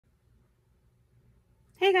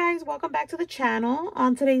Hey guys, welcome back to the channel.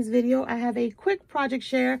 On today's video, I have a quick project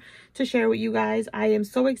to share with you guys. I am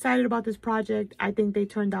so excited about this project. I think they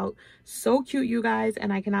turned out so cute, you guys,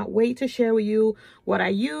 and I cannot wait to share with you what I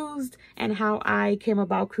used and how I came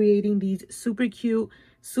about creating these super cute,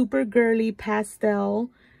 super girly pastel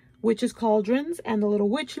witches cauldrons and the little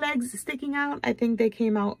witch legs sticking out. I think they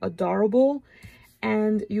came out adorable.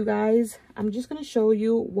 And you guys, I'm just going to show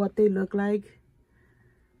you what they look like.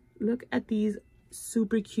 Look at these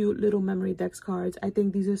super cute little Memorydex cards. I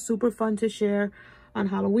think these are super fun to share on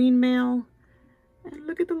Halloween mail. And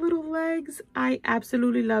look at the little legs. I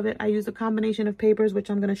absolutely love it. I used a combination of papers, which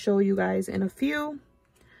I'm going to show you guys in a few.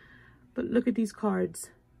 But look at these cards.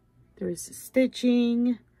 There's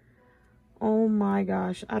stitching. Oh my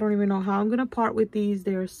gosh. I don't even know how I'm going to part with these.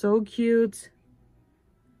 They're so cute.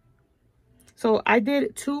 So I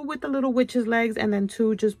did 2 with the little witch's legs and then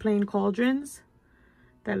 2 just plain cauldrons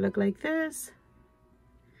that look like this.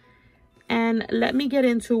 And let me get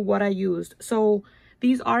into what I used. So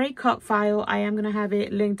these are a cut file. I am going to have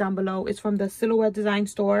it linked down below. It's from the Silhouette Design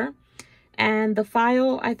Store. And the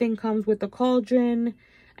file, I think, comes with the cauldron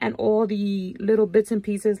and all the little bits and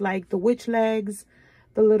pieces like the witch legs,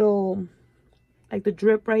 the little, like the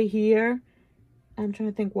drip right here. I'm trying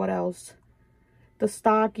to think what else. The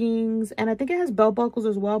stockings. And I think it has belt buckles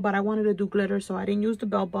as well, but I wanted to do glitter, so I didn't use the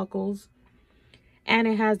belt buckles. And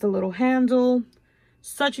it has the little handle.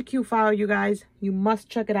 Such a cute file, you guys. You must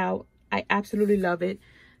check it out. I absolutely love it.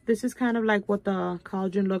 This is kind of like what the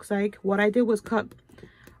cauldron looks like. What I did was cut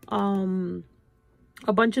a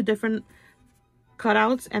bunch of different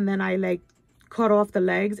cutouts, and then I like cut off the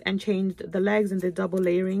legs and changed the legs and did double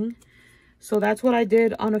layering. So that's what I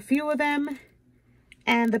did on a few of them.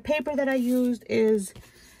 And the paper that I used is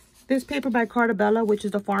this paper by Cartabella, which is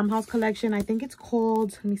the Farmhouse collection. I think it's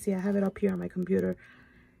called, let me see, I have it up here on my computer.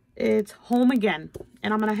 It's Home Again,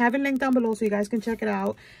 and I'm gonna have it linked down below so you guys can check it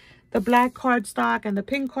out. The black cardstock and the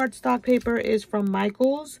pink cardstock paper is from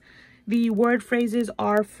Michaels. The word phrases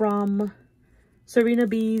are from Serena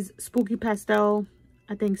B's Spooky Pastel,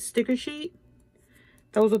 I think, sticker sheet.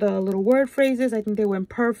 Those are the little word phrases. I think they went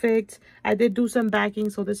perfect. I did do some backing,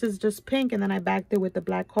 so this is just pink, and then I backed it with the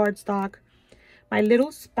black cardstock. My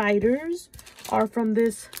little spiders are from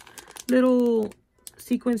this little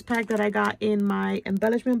sequence pack that I got in my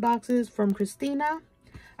embellishment boxes from Christina.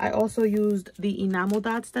 I also used the enamel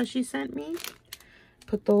dots that she sent me.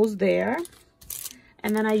 Put those there.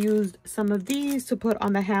 And then I used some of these to put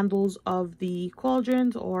on the handles of the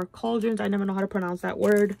cauldrons or cauldrons. I never know how to pronounce that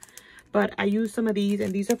word. But I used some of these,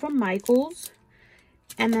 and these are from Michaels.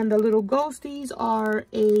 And then the little ghosties are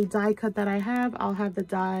a die cut that I have. I'll have the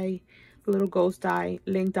die, the little ghost die,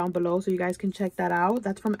 linked down below so you guys can check that out.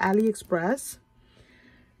 That's from AliExpress.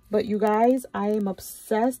 But you guys, I am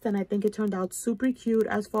obsessed, and I think it turned out super cute.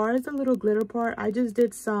 As far as the little glitter part, I just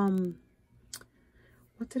did some,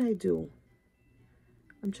 what did I do?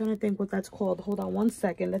 I'm trying to think what that's called. Hold on one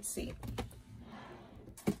second. Let's see.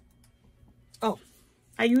 Oh,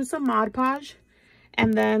 I used some Mod Podge,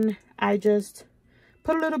 and then I just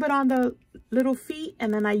put a little bit on the little feet,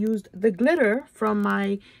 and then I used the glitter from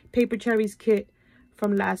my Paper Cherries kit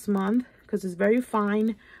from last month because it's very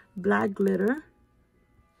fine black glitter.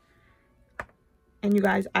 And you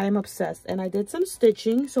guys, I am obsessed. And I did some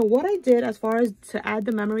stitching. So what I did as far as to add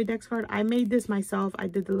the Memorydex card, I made this myself. I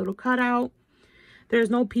did the little cutout.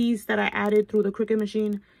 There's no piece that I added through the Cricut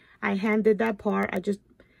machine. I hand did that part. I just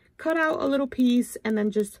cut out a little piece and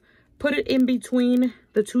then just put it in between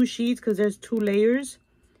the 2 sheets because there's 2 layers.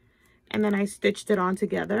 And then I stitched it on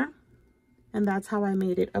together. And that's how I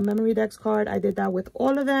made it. A Memorydex card. I did that with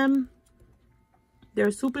all of them.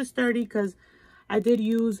 They're super sturdy because I did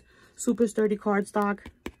use super sturdy cardstock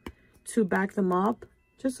to back them up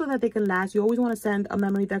just so that they can last. You always want to send a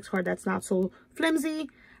Memorydex card that's not so flimsy.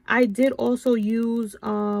 I did also use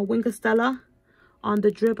Winkastella on the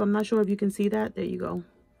drip. I'm not sure if you can see that. There you go.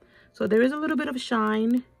 So there is a little bit of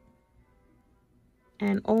shine.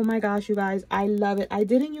 And oh my gosh, you guys, I love it. I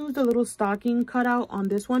didn't use the little stocking cutout on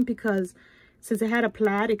this one because since it had a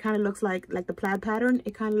plaid, it kind of looks like the plaid pattern.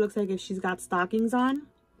 It kind of looks like if she's got stockings on.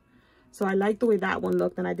 So I like the way that one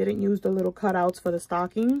looked, and I didn't use the little cutouts for the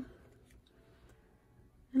stocking.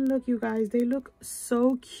 And look, you guys, they look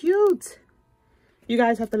so cute. You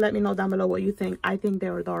guys have to let me know down below what you think. I think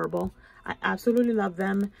they're adorable. I absolutely love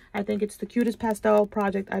them. I think it's the cutest pastel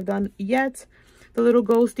project I've done yet. The little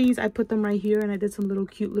ghosties, I put them right here, and I did some little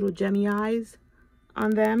cute little gemmy eyes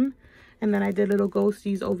on them. And then I did little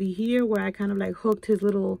ghosties over here where I kind of like hooked his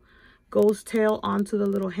little ghost tail onto the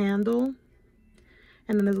little handle.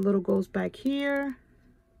 And then there's a little ghost back here.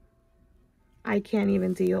 I can't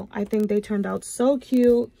even deal. I think they turned out so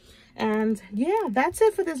cute. And yeah, that's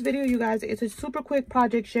it for this video, you guys. It's a super quick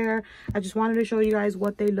project share. I just wanted to show you guys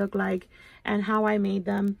what they look like and how I made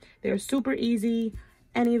them. They're super easy.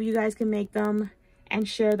 Any of you guys can make them and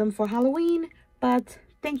share them for Halloween. But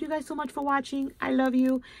thank you guys so much for watching. I love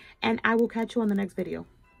you, and I will catch you on the next video.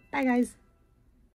 Bye, guys.